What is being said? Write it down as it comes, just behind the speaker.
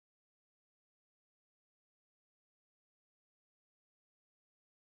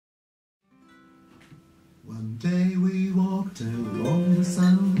One day we walked along the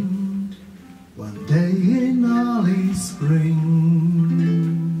Sound, one day in early spring.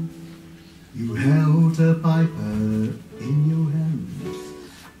 You held a piper in your hand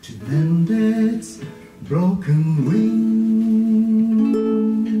to mend its broken wing.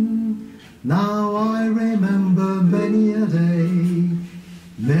 Now I remember many a day,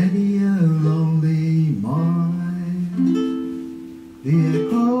 many a lonely mile, the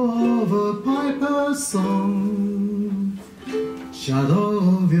echo of a piper's song, shadow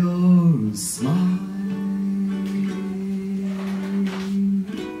of your smile,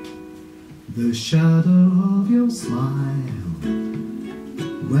 the shadow of your smile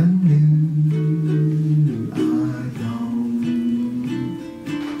when you are gone,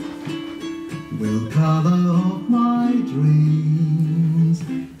 will color of my dreams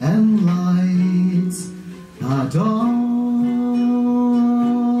and lights are dawn.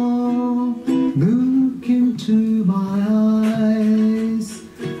 Look into my eyes,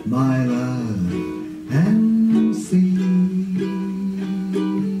 my love, and see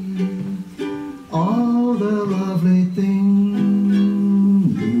all the lovely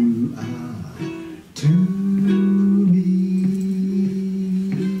things you are to me.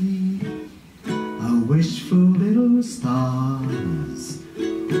 A wishful little stars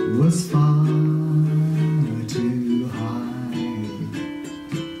was far too high.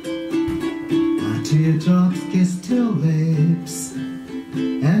 Our teardrops kissed your lips,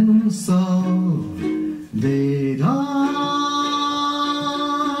 and so did I.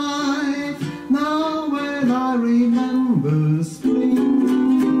 Now when I remember spring,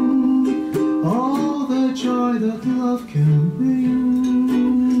 all the joy that love can bring,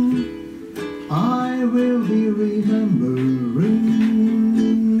 I will be remembering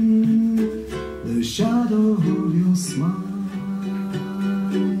the shadow of your smile.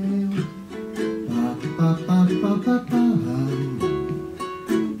 Ba, ba, ba, ba, ba, ba.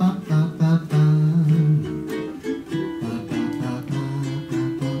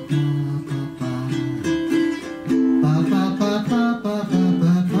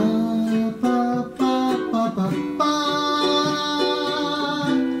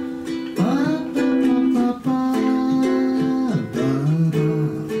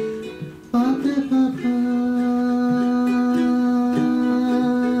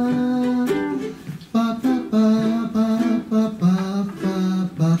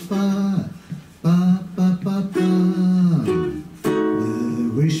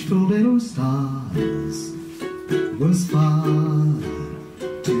 The wishful little stars was far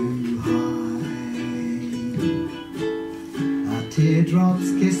too high. Our teardrops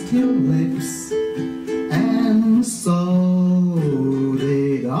kissed your lips, and so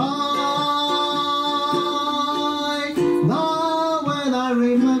did I. Now when I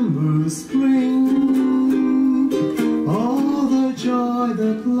remember spring, all the joy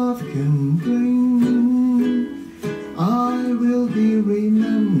that love can bring, I will be remembering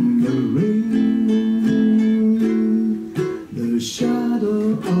the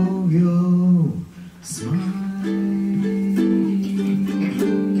shadow of your smile.